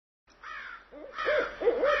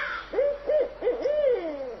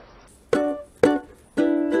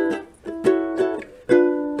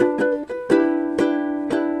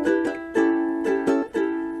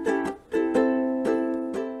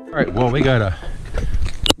Well, we got a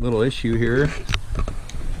little issue here.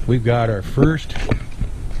 We've got our first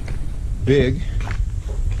big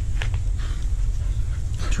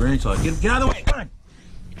tarantula. Get out of the way! Come on!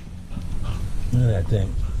 Look at that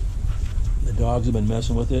thing. The dogs have been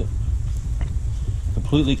messing with it.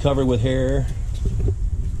 Completely covered with hair.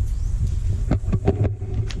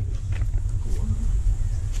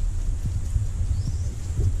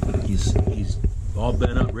 He's all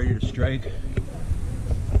bent up, ready to strike.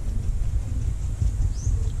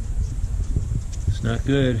 It's not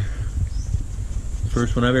good.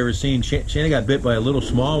 First one I've ever seen. Shannon got bit by a little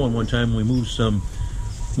small one time when we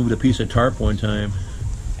moved a piece of tarp one time.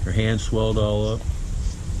 Her hand swelled all up.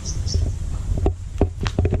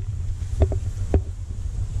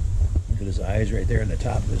 Look at his eyes right there in the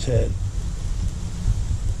top of his head.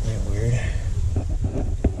 Isn't that weird?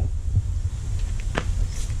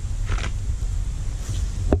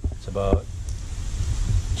 It's about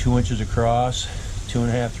 2 inches across,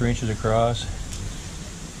 2.5, 3 inches across.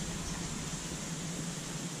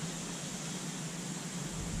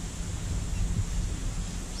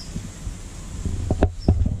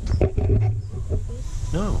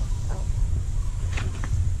 No.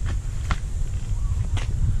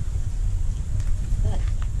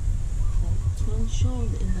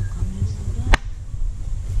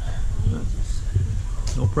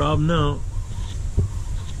 No problem now.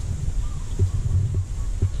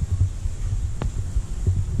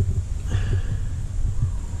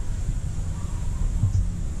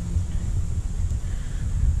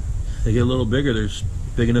 They get a little bigger, they're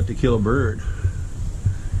big enough to kill a bird.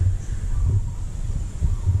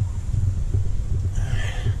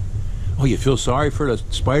 Oh, you feel sorry for the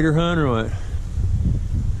spider hunt or what?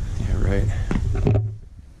 Yeah, right.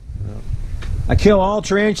 I kill all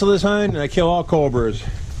tarantulas hunt and I kill all cobras.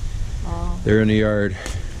 Oh. They're in the yard.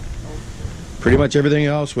 Pretty much everything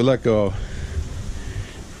else we let go.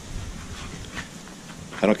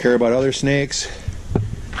 I don't care about other snakes.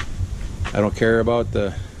 I don't care about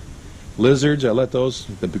the lizards. I let those,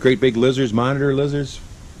 the great big lizards, monitor lizards.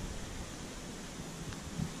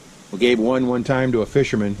 We gave one time to a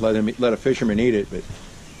fisherman, let a fisherman eat it, but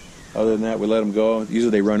other than that we let them go.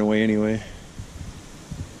 Usually they run away anyway.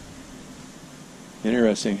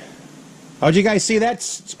 Interesting. How'd you guys see that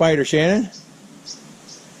spider, Shannon?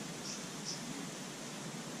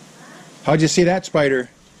 How'd you see that spider?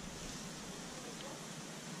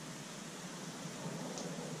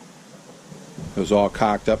 It was all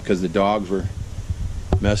cocked up because the dogs were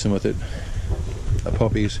messing with it. The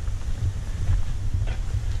puppies.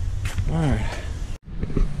 Alright.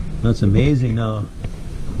 That's amazing now.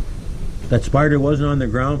 That spider wasn't on the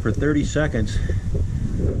ground for 30 seconds.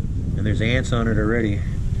 And there's ants on it already.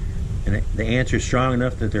 And the ants are strong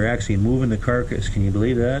enough that they're actually moving the carcass. Can you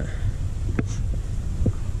believe that?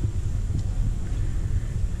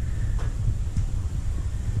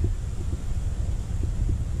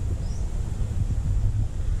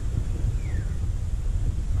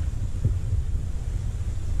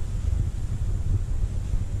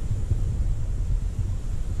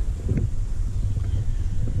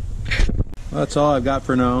 Well, that's all I've got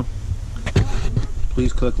for now.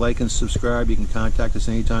 Please click like and subscribe. You can contact us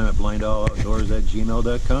anytime at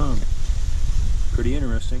blindoutdoors@gmail.com. Pretty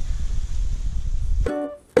interesting.